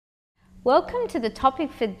Welcome to the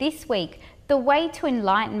topic for this week, the way to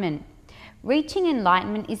enlightenment. Reaching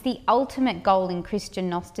enlightenment is the ultimate goal in Christian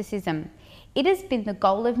Gnosticism. It has been the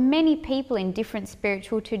goal of many people in different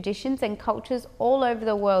spiritual traditions and cultures all over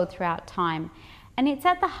the world throughout time, and it's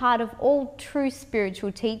at the heart of all true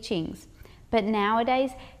spiritual teachings. But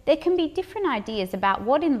nowadays, there can be different ideas about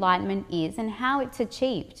what enlightenment is and how it's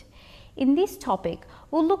achieved. In this topic,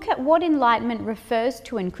 we'll look at what enlightenment refers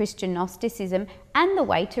to in Christian Gnosticism and the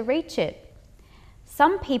way to reach it.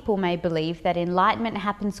 Some people may believe that enlightenment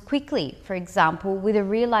happens quickly, for example, with a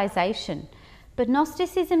realization. But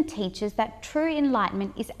Gnosticism teaches that true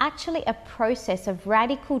enlightenment is actually a process of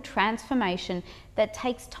radical transformation that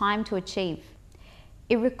takes time to achieve.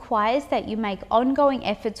 It requires that you make ongoing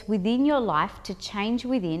efforts within your life to change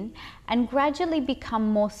within and gradually become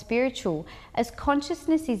more spiritual as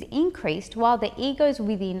consciousness is increased while the egos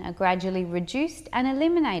within are gradually reduced and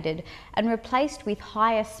eliminated and replaced with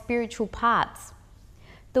higher spiritual parts.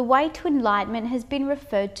 The way to enlightenment has been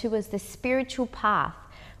referred to as the spiritual path,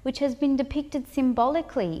 which has been depicted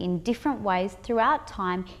symbolically in different ways throughout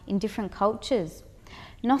time in different cultures.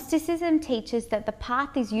 Gnosticism teaches that the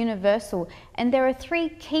path is universal and there are three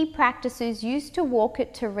key practices used to walk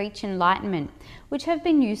it to reach enlightenment, which have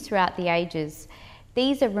been used throughout the ages.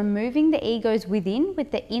 These are removing the egos within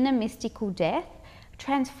with the inner mystical death,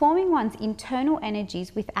 transforming one's internal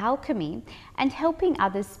energies with alchemy, and helping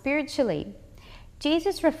others spiritually.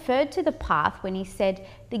 Jesus referred to the path when he said,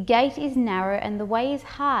 "The gate is narrow and the way is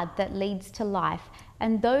hard that leads to life,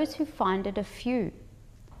 and those who find it are few."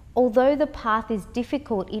 Although the path is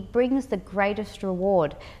difficult, it brings the greatest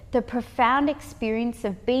reward, the profound experience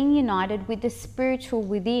of being united with the spiritual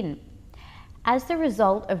within. As the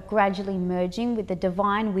result of gradually merging with the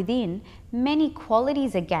divine within, many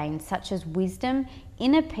qualities are gained, such as wisdom,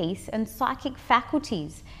 inner peace, and psychic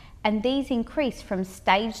faculties, and these increase from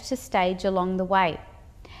stage to stage along the way.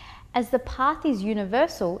 As the path is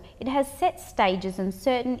universal, it has set stages and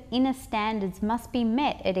certain inner standards must be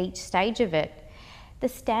met at each stage of it. The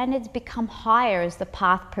standards become higher as the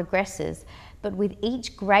path progresses, but with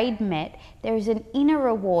each grade met, there is an inner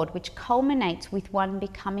reward which culminates with one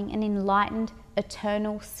becoming an enlightened,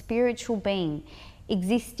 eternal, spiritual being,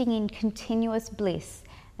 existing in continuous bliss.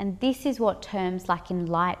 And this is what terms like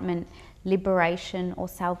enlightenment, liberation, or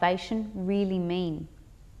salvation really mean.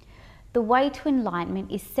 The way to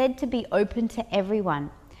enlightenment is said to be open to everyone.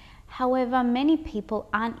 However, many people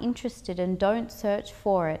aren't interested and don't search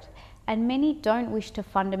for it, and many don't wish to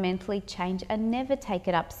fundamentally change and never take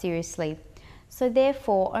it up seriously. So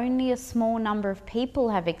therefore, only a small number of people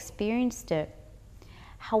have experienced it.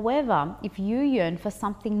 However, if you yearn for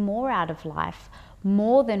something more out of life,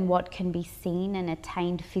 more than what can be seen and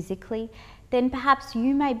attained physically, then perhaps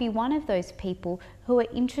you may be one of those people who are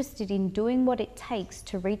interested in doing what it takes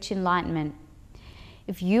to reach enlightenment.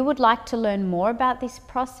 If you would like to learn more about this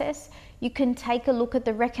process, you can take a look at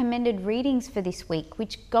the recommended readings for this week,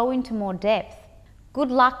 which go into more depth.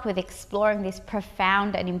 Good luck with exploring this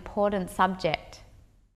profound and important subject.